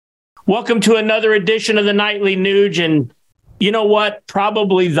Welcome to another edition of the Nightly Nuge. And you know what?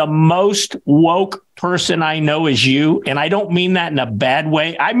 Probably the most woke person I know is you. And I don't mean that in a bad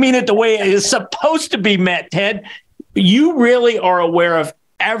way. I mean it the way it is supposed to be met, Ted. You really are aware of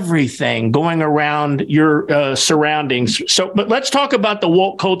everything going around your surroundings. But let's talk about the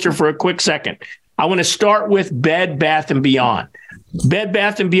woke culture for a quick second. I want to start with Bed Bath & Beyond. Bed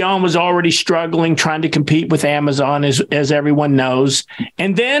Bath & Beyond was already struggling, trying to compete with Amazon, as everyone knows.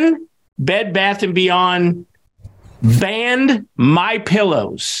 And then Bed Bath & Beyond banned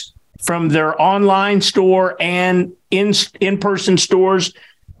MyPillows from their online store and in-person stores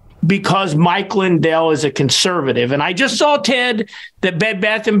because Mike Lindell is a conservative. And I just saw, Ted, that Bed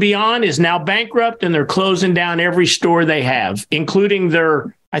Bath & Beyond is now bankrupt and they're closing down every store they have, including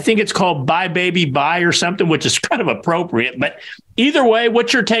their, I think it's called Buy Baby Buy or something, which is kind of appropriate. But either way,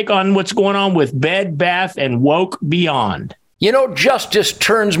 what's your take on what's going on with Bed Bath and Woke Beyond? You know, justice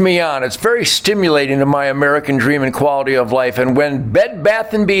turns me on. It's very stimulating to my American dream and quality of life. And when Bed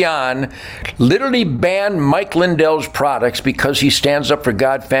Bath & Beyond literally banned Mike Lindell's products because he stands up for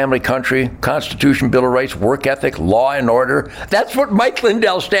God, family, country, Constitution, Bill of Rights, work ethic, law and order, that's what Mike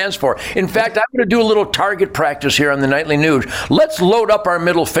Lindell stands for. In fact, I'm going to do a little target practice here on the Nightly Nuge. Let's load up our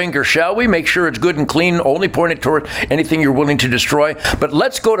middle finger, shall we? Make sure it's good and clean, only pointed toward anything you're willing to destroy. But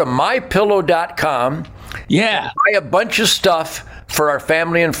let's go to mypillow.com. Yeah. Buy a bunch of stuff for our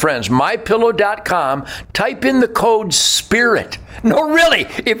family and friends. MyPillow.com. Type in the code SPIRIT. No, really,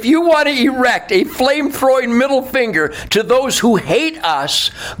 if you want to erect a flame-throwing middle finger to those who hate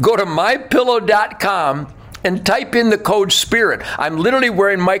us, go to MyPillow.com and type in the code SPIRIT. I'm literally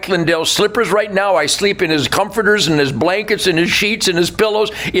wearing Mike Lindell's slippers right now. I sleep in his comforters and his blankets and his sheets and his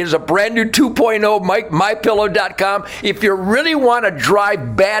pillows. It is a brand new 2.0 MyPillow.com. If you really want to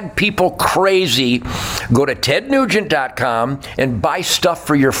drive bad people crazy, go to TedNugent.com and buy stuff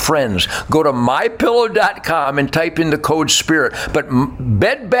for your friends. Go to MyPillow.com and type in the code SPIRIT. But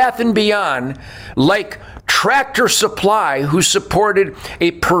Bed Bath & Beyond, like Tractor Supply, who supported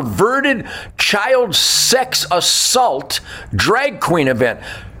a perverted child sex assault drag queen event.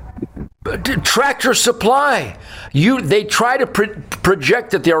 Tractor Supply, they try to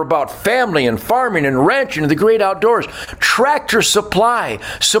project that they're about family and farming and ranching and the great outdoors. Tractor Supply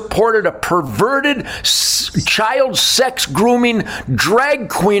supported a perverted child sex grooming drag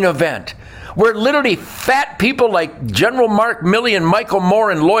queen event, where literally fat people like General Mark Milley and Michael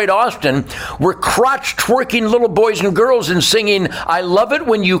Moore and Lloyd Austin were crotch twerking little boys and girls and singing, "I love it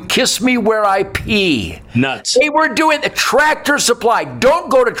when you kiss me where I pee." Nuts. They were doing the Tractor Supply. Don't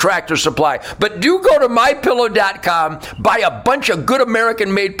go to Tractor Supply, but do go to MyPillow.com, buy a bunch of good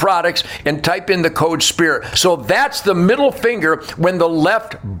American-made products, and type in the code SPIRIT. So that's the middle finger when the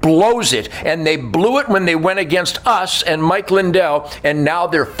left blows it, and they blew it when they went against us and Mike Lindell, and now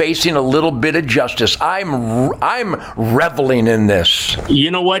they're facing a little bit of justice. I'm reveling in this.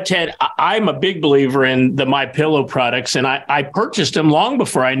 You know what, Ted? I'm a big believer in the MyPillow products, and I purchased them long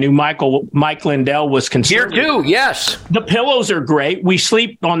before I knew Mike Lindell was conservative. Here too, yes. The pillows are great. We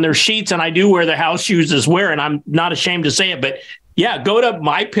sleep on their sheets, and I do wear the house shoes as well, and I'm not ashamed to say it, but yeah, go to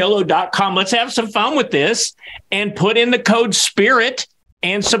MyPillow.com. Let's have some fun with this and put in the code SPIRIT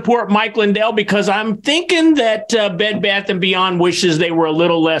and support Mike Lindell, because I'm thinking that Bed Bath & Beyond wishes they were a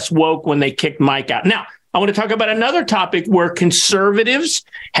little less woke when they kicked Mike out. Now, I want to talk about another topic where conservatives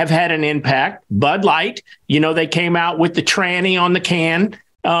have had an impact. Bud Light, they came out with the tranny on the can,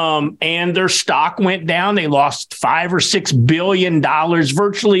 and their stock went down. They lost $5 or $6 billion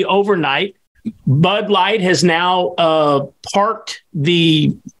virtually overnight. Bud Light has now parked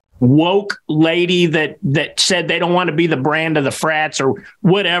the woke lady that said they don't want to be the brand of the frats or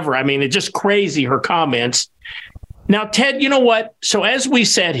whatever. I mean, it's just crazy, her comments. Now, Ted, you know what? So as we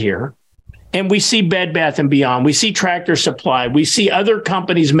said here, and we see Bed Bath & Beyond, we see Tractor Supply, we see other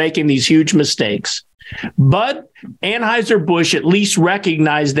companies making these huge mistakes. But Anheuser-Busch at least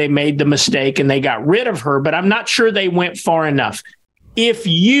recognized they made the mistake and they got rid of her, but I'm not sure they went far enough. If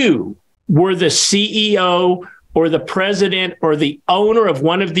you were the CEO or the president or the owner of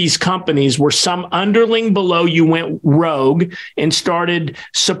one of these companies where some underling below you went rogue and started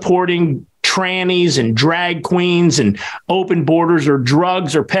supporting trannies and drag queens and open borders or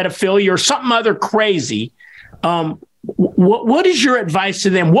drugs or pedophilia or something other crazy, what is your advice to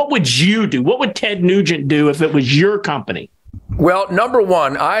them? What would you do? What would Ted Nugent do if it was your company? Well, number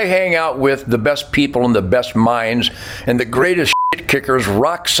one, I hang out with the best people and the best minds and the greatest kickers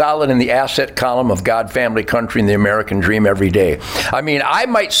rock solid in the asset column of God, family, country, and the American dream every day. I mean, I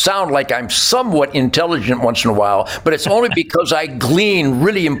might sound like I'm somewhat intelligent once in a while, but it's only because I glean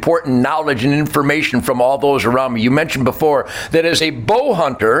really important knowledge and information from all those around me. You mentioned before that as a bow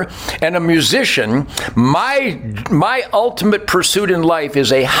hunter and a musician, my ultimate pursuit in life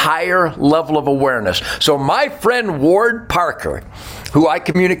is a higher level of awareness. So my friend Ward Parker, who I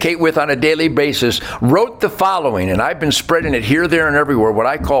communicate with on a daily basis, wrote the following, and I've been spreading it here, there, and everywhere, what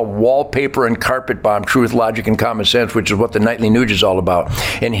I call wallpaper and carpet bomb, truth, logic, and common sense, which is what the Nightly Nuge is all about.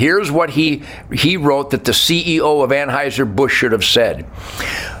 And here's what he wrote that the CEO of Anheuser-Busch should have said.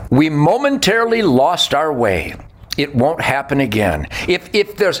 We momentarily lost our way. It won't happen again. If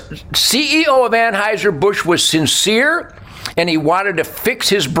the CEO of Anheuser-Busch was sincere and he wanted to fix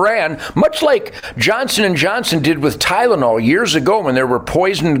his brand, much like Johnson & Johnson did with Tylenol years ago when there were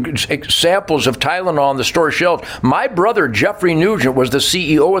poisoned samples of Tylenol on the store shelves. My brother, Jeffrey Nugent, was the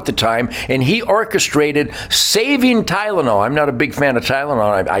CEO at the time, and he orchestrated saving Tylenol. I'm not a big fan of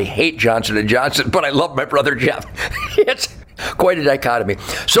Tylenol. I hate Johnson & Johnson, but I love my brother, Jeff. It's quite a dichotomy.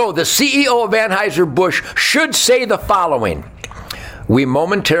 So the CEO of Anheuser-Busch should say the following. We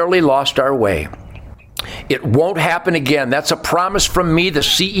momentarily lost our way. It won't happen again. That's a promise from me, the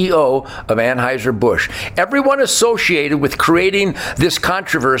CEO of Anheuser-Busch. Everyone associated with creating this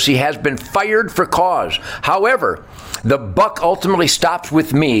controversy has been fired for cause. However, the buck ultimately stops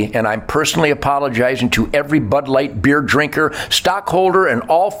with me, and I'm personally apologizing to every Bud Light beer drinker, stockholder, and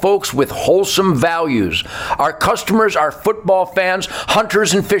all folks with wholesome values. Our customers are football fans,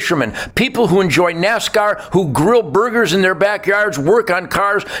 hunters and fishermen, people who enjoy NASCAR, who grill burgers in their backyards, work on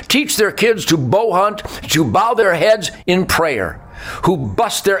cars, teach their kids to bow hunt, to bow their heads in prayer, who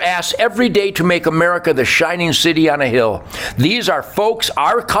bust their ass every day to make America the shining city on a hill. These are folks,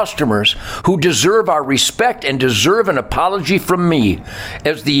 our customers, who deserve our respect and deserve an apology from me.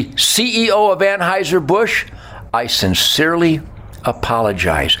 As the CEO of Anheuser-Busch, I sincerely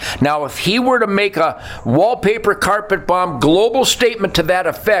apologize. Now, if he were to make a wallpaper carpet bomb global statement to that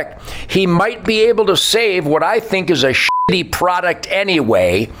effect, he might be able to save what I think is a shitty product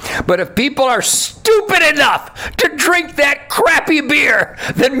anyway. But if people are stupid enough to drink that crappy beer,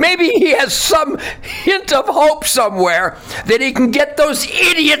 then maybe he has some hint of hope somewhere that he can get those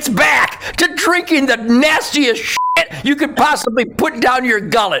idiots back to drinking the nastiest shit you could possibly put down your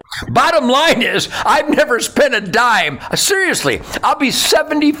gullet. Bottom line is, I've never spent a dime. Seriously, I'll be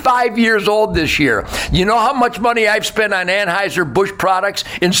 75 years old this year. You know how much money I've spent on Anheuser-Busch products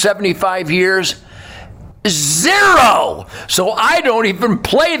in 75 years? Zero! So I don't even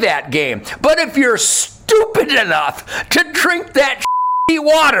play that game. But if you're stupid enough to drink that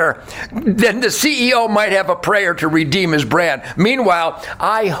water, then the CEO might have a prayer to redeem his brand. Meanwhile,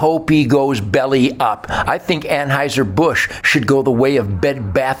 I hope he goes belly up. I think Anheuser-Busch should go the way of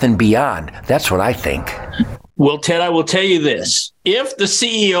Bed Bath & Beyond. That's what I think. Well, Ted, I will tell you this. If the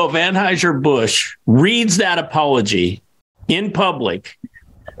CEO of Anheuser-Busch reads that apology in public,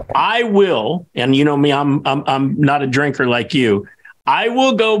 I will, and you know me, I'm not a drinker like you, I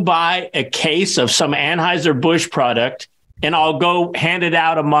will go buy a case of some Anheuser-Busch product and I'll go hand it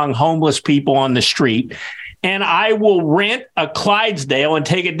out among homeless people on the street. And I will rent a Clydesdale and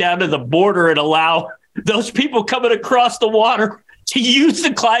take it down to the border and allow those people coming across the water to use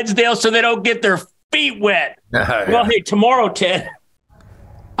the Clydesdale so they don't get their feet wet. Yeah. Well, hey, tomorrow, Ted,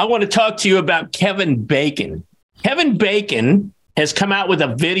 I want to talk to you about Kevin Bacon. Kevin Bacon has come out with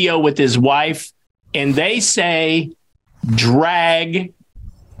a video with his wife, and they say drag,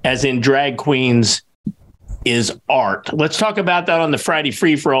 as in drag queens, is art. Let's talk about that on the Friday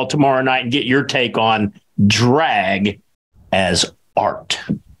Free for All tomorrow night and get your take on drag as art.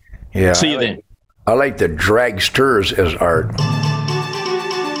 Yeah. See you then. I like the dragsters as art.